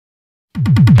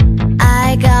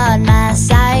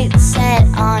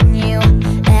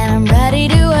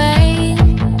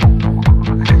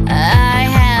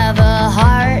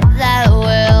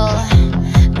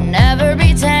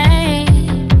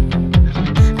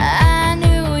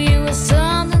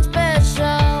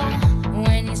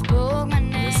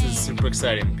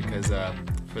exciting because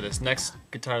for this next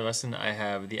guitar lesson I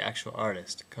have the actual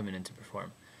artist coming in to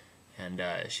perform, and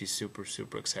she's super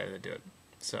excited to do it.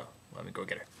 So let me go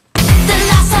get her. The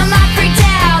last time I freaked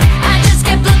out, I just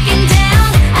kept looking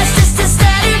down. I just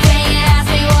stuttered when you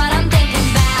asked me what I'm thinking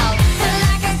about. Felt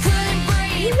like I couldn't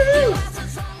breathe.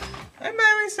 Hi,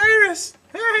 Miley Cyrus.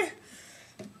 Hi.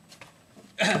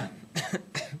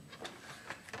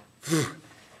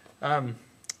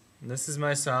 This is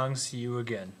my song, See You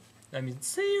Again.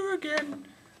 See you again.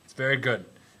 It's very good.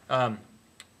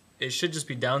 It should just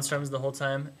be down strums the whole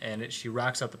time, and she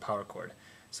rocks out the power chord.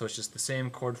 So it's just the same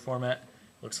chord format,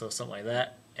 looks like something like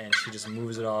that, and she just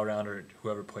moves it all around, or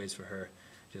whoever plays for her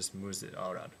just moves it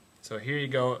all around. So here you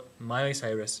go, Miley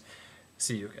Cyrus,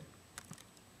 See You Again.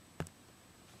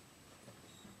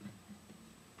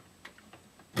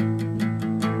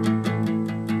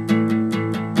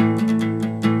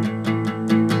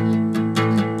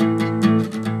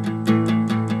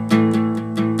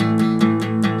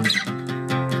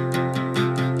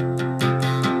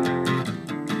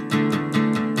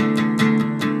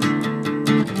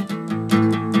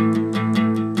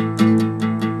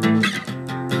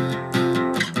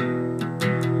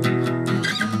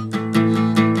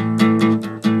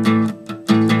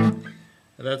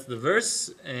 That's the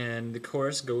verse, and the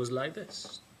chorus goes like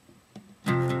this.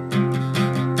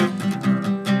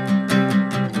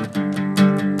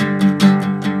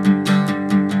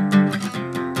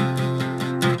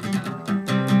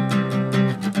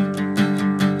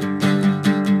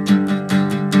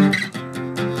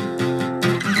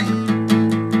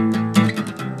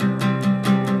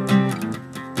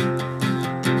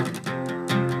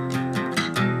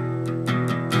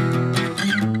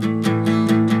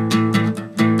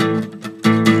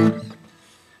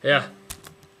 Yeah.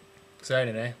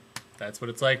 Exciting, eh? That's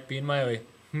what it's like being Miley.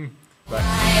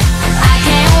 Bye.